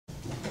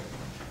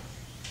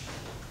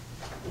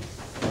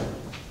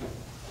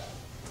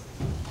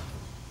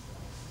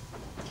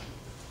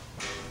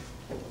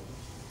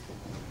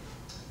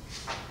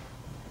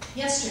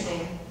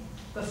Yesterday,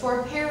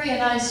 before Perry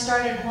and I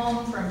started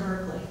home from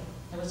Berkeley,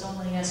 it was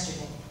only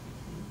yesterday,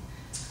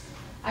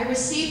 I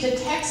received a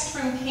text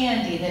from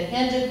Candy that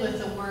ended with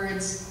the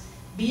words,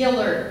 "Be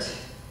alert,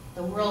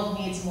 the world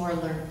needs more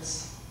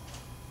alerts."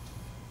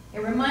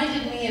 It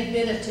reminded me a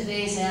bit of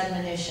today's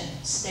admonition,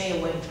 stay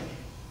awake.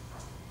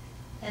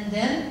 And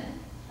then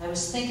I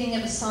was thinking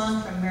of a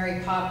song from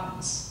Mary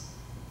Poppins,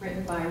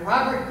 written by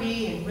Robert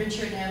B. and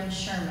Richard M.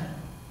 Sherman.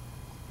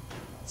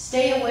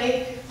 Stay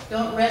awake,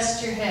 don't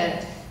rest your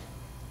head.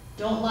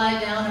 Don't lie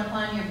down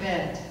upon your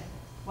bed.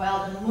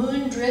 While the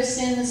moon drifts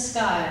in the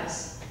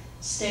skies,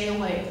 stay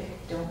awake,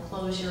 don't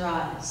close your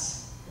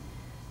eyes.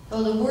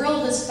 Though the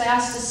world is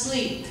fast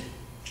asleep,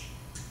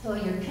 though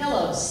your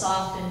pillow's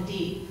soft and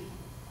deep,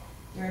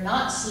 you're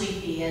not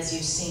sleepy as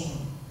you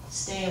seem.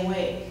 Stay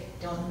awake,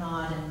 don't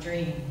nod and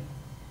dream.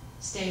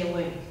 Stay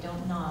awake,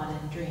 don't nod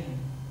and dream.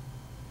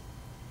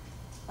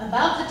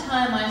 About the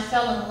time I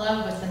fell in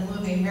love with the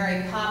movie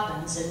Mary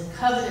Poppins and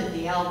coveted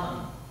the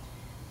album,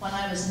 when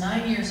I was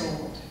 9 years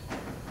old,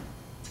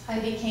 I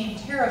became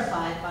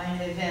terrified by an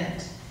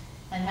event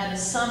and had a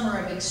summer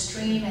of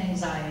extreme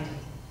anxiety.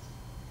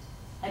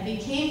 I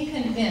became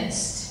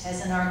convinced,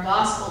 as in our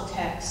gospel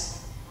text,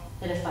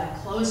 that if I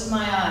closed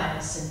my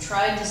eyes and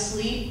tried to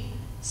sleep,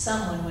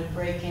 someone would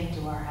break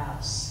into our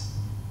house.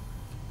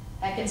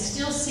 I can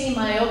still see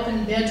my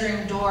open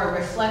bedroom door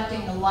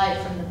reflecting the light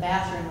from the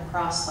bathroom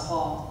across the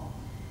hall.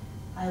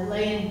 I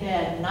lay in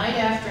bed night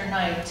after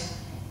night,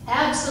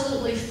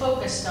 absolutely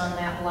focused on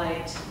that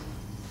light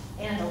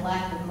and the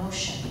lack of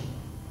motion,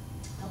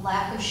 the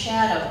lack of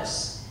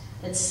shadows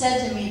that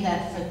said to me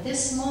that for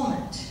this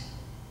moment,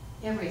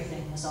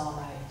 everything was all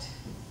right.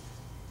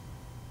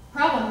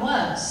 Problem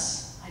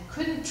was, I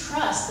couldn't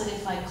trust that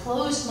if I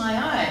closed my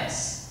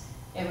eyes,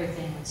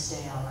 everything would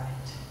stay all right.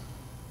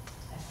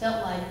 I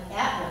felt like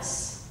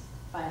Atlas,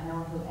 if I had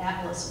known who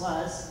Atlas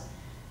was,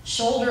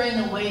 shouldering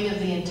the weight of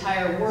the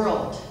entire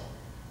world,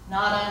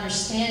 not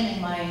understanding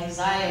my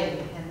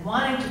anxiety and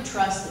wanting to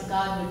trust that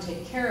God would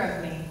take care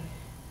of me,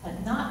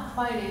 but not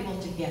quite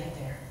able to get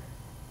there.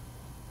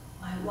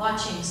 My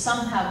watching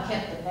somehow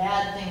kept the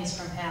bad things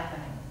from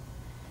happening.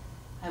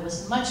 I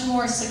was much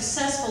more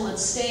successful at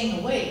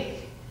staying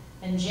awake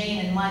than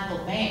Jane and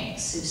Michael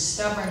Banks, who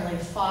stubbornly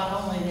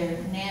fought only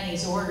their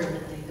nanny's order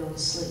that they go to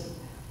sleep.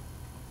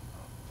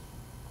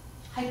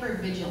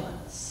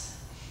 Hypervigilance.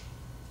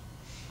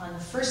 On the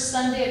first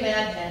Sunday of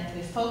Advent,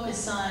 we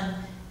focus on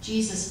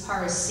Jesus'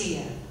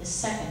 parousia, his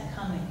second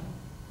coming.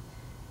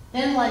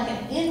 Then, like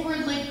an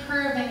inwardly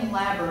curving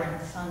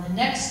labyrinth, on the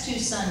next 2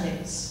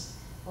 Sundays,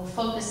 we'll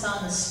focus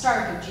on the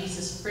start of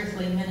Jesus'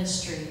 earthly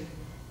ministry,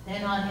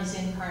 then on his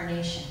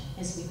incarnation,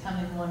 his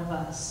becoming one of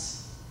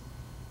us.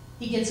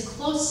 He gets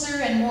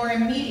closer and more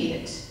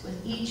immediate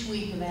with each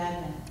week of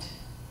Advent.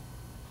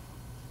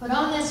 But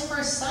on this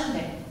first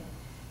Sunday,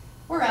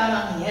 we're out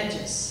on the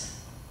edges,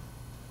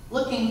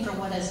 looking for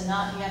what has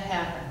not yet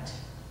happened,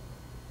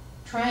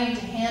 trying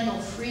to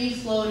handle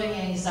free-floating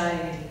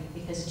anxiety,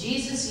 because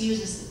Jesus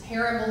uses the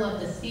parable of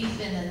the thief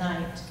in the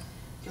night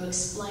to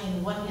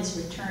explain what his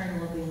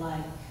return will be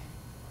like.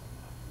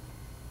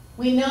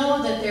 We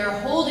know that there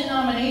are whole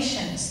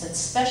denominations that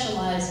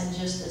specialize in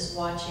just this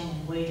watching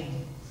and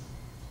waiting,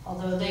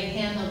 although they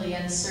handle the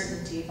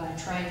uncertainty by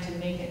trying to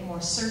make it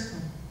more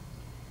certain.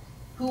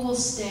 Who will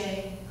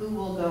stay? Who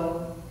will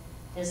go?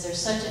 Is there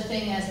such a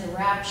thing as the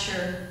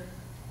rapture?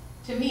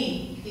 To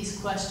me, these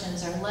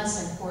questions are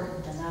less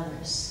important than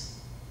others.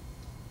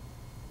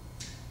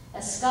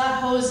 As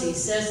Scott Hosey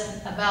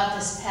says about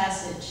this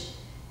passage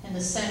in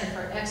the Center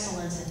for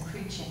Excellence in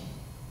Preaching,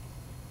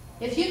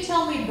 if you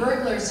tell me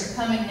burglars are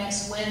coming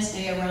next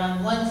Wednesday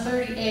around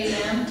 1:30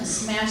 a.m. to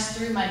smash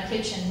through my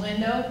kitchen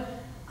window,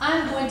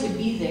 I'm going to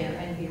be there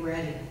and be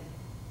ready.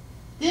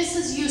 This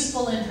is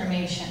useful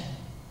information.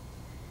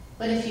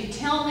 But if you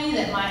tell me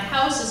that my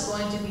house is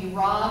going to be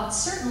robbed,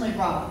 certainly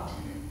robbed,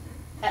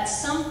 at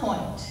some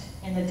point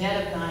in the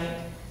dead of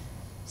night,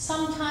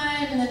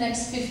 sometime in the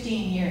next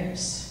 15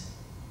 years,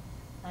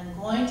 I'm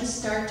going to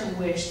start to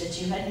wish that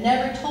you had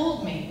never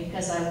told me,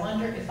 because I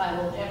wonder if I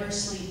will ever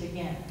sleep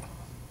again.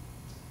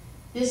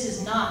 This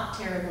is not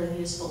terribly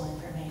useful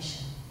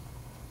information.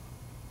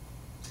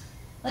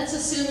 Let's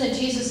assume that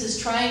Jesus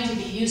is trying to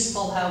be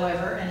useful,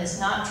 however, and is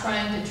not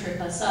trying to trip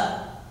us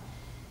up.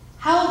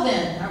 How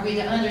then are we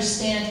to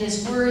understand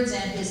his words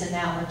and his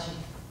analogy?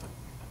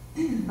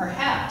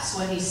 Perhaps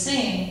what he's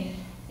saying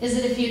is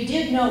that if you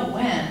did know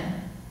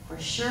when, for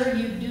sure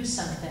you'd do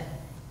something.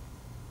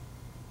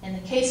 In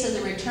the case of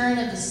the return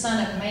of the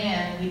Son of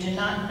Man, we do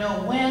not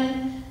know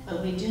when,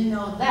 but we do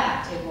know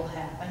that it will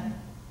happen,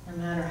 no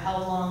matter how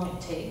long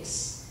it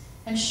takes.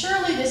 And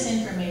surely this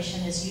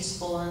information is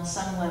useful on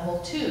some level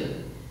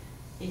too,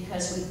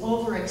 because we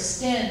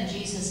overextend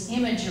Jesus'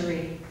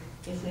 imagery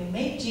if we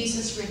make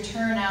Jesus'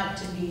 return out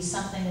to be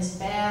something as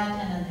bad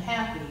and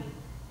unhappy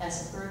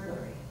as a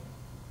burglary.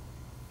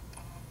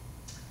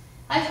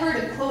 I've heard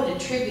a quote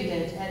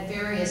attributed at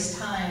various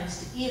times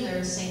to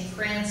either St.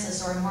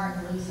 Francis or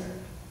Martin Luther,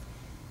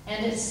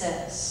 and it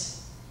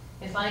says,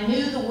 If I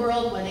knew the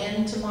world would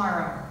end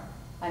tomorrow,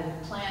 I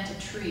would plant a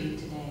tree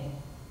today.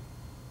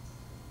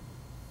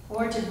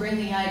 Or to bring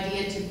the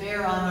idea to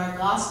bear on our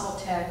gospel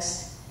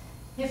text,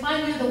 if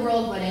I knew the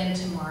world would end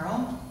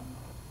tomorrow,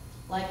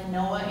 like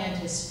Noah and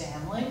his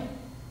family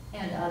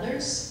and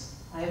others,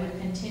 I would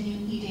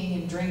continue eating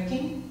and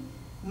drinking,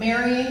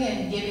 marrying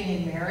and giving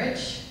in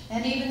marriage,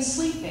 and even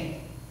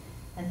sleeping,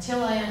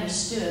 until I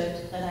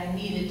understood that I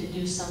needed to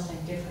do something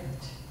different.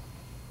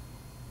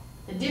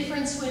 The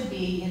difference would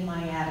be in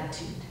my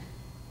attitude.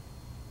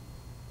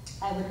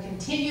 I would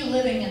continue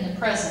living in the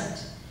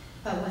present,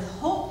 but with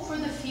hope for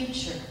the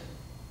future,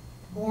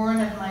 born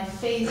of my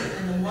faith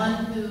in the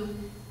one who,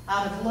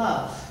 out of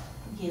love,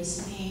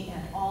 gives me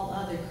and all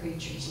other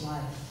creatures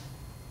life.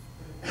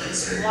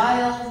 This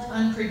wild,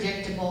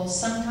 unpredictable,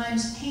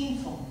 sometimes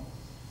painful,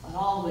 but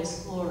always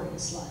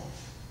glorious life.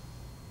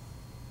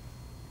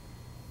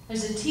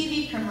 There's a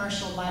TV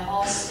commercial by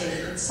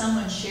Allstate that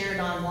someone shared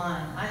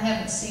online. I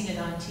haven't seen it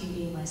on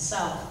TV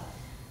myself,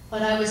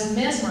 but I was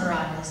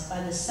mesmerized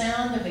by the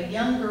sound of a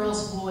young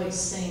girl's voice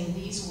saying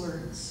these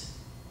words: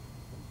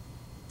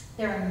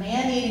 "There are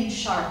man-eating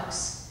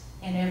sharks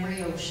in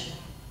every ocean,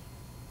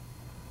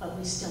 but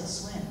we still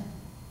swim.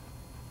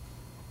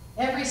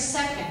 Every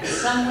second,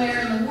 somewhere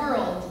in the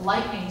world,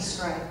 lightning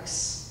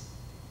strikes,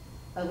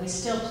 but we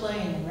still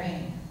play in the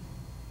rain.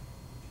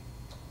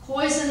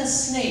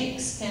 Poisonous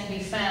snakes can be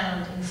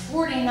found in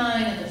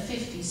 49 of the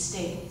 50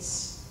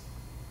 states,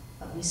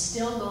 but we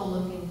still go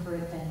looking for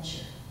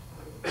adventure.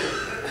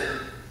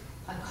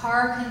 A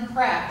car can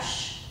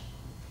crash,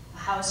 a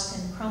house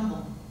can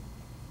crumble,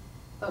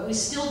 but we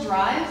still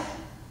drive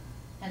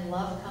and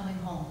love coming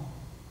home.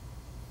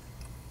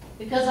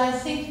 Because I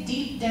think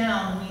deep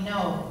down we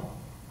know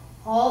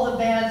all the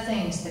bad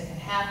things that can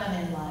happen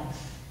in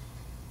life,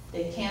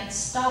 they can't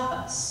stop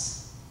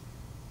us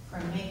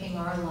from making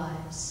our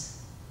lives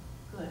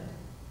good."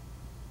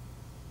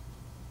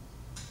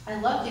 I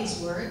love these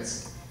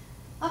words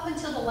up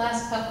until the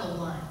last couple of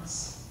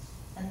lines,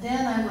 and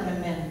then I would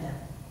amend them.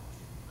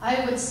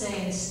 I would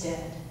say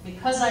instead,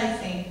 because I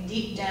think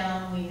deep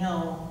down we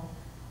know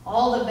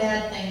all the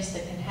bad things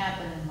that can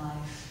happen in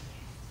life,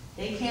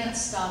 they can't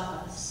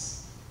stop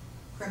us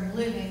from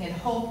living in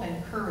hope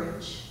and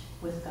courage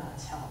with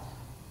God's help.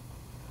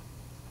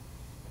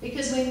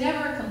 Because we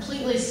never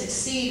completely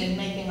succeed in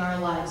making our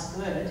lives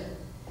good.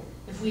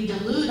 If we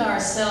delude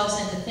ourselves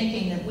into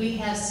thinking that we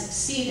have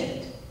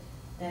succeeded,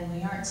 then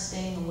we aren't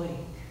staying awake.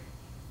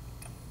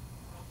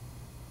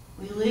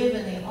 We live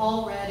in the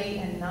already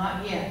and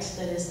not yet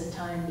that is the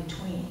time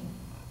between.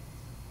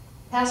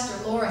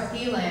 Pastor Laura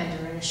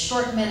Thielander, in a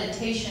short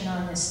meditation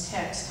on this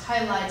text,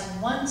 highlights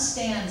one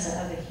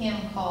stanza of a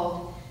hymn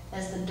called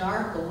 "As the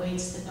Dark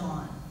Awaits the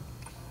Dawn."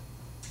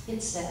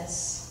 It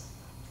says,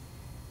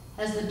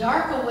 "As the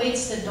dark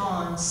awaits the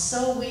dawn,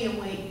 so we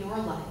await your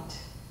light.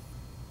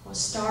 O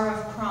star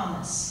of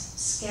promise,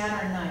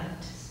 scatter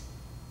night,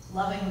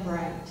 loving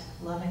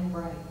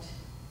bright,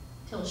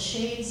 till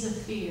shades of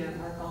fear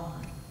are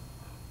gone."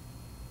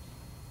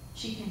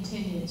 She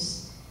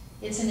continues,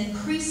 "It's an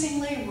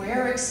increasingly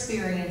rare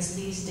experience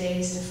these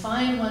days to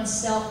find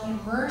oneself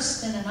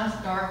immersed in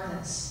enough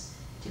darkness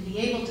to be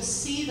able to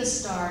see the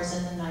stars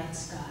in the night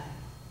sky.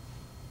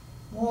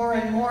 More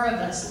and more of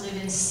us live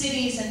in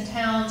cities and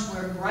towns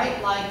where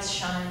bright lights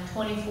shine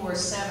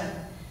 24/7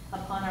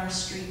 upon our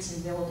streets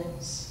and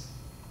buildings.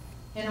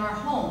 In our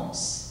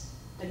homes,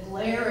 the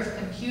glare of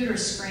computer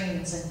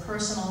screens and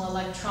personal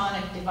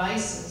electronic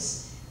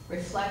devices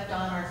reflect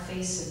on our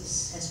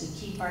faces as we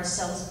keep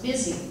ourselves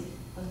busy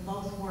with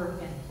both work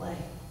and play.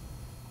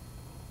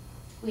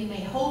 We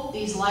may hope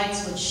these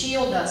lights would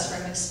shield us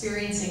from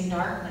experiencing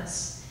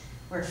darkness,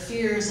 where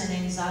fears and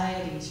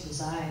anxieties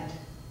reside,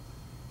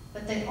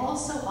 but they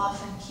also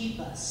often keep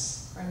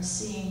us from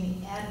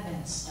seeing the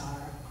Advent star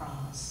of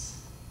promise.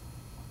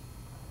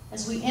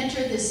 As we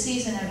enter this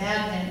season of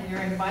Advent, we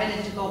are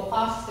invited to go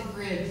off the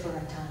grid for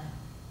a time,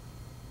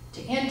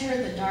 to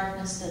enter the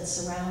darkness that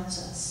surrounds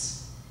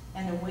us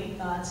and await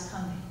God's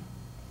coming.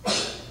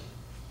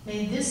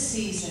 May this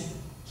season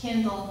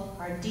kindle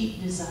our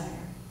deep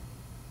desire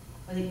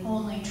for the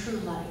only true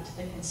light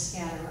that can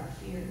scatter our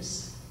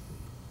fears.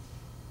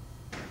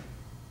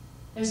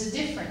 There's a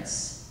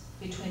difference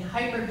between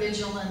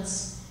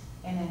hypervigilance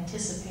and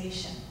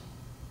anticipation.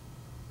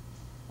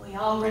 We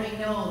already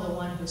know the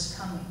one who's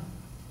coming,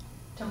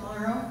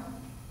 tomorrow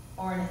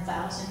or in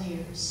 1,000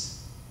 years.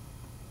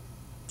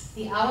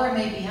 The hour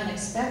may be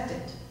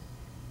unexpected,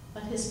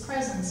 but his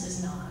presence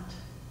is not.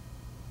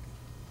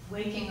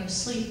 Waking or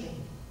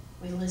sleeping,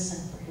 we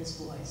listen for his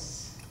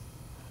voice.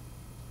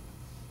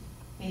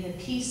 May the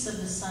peace of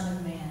the Son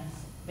of Man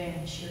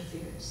banish your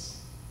fears.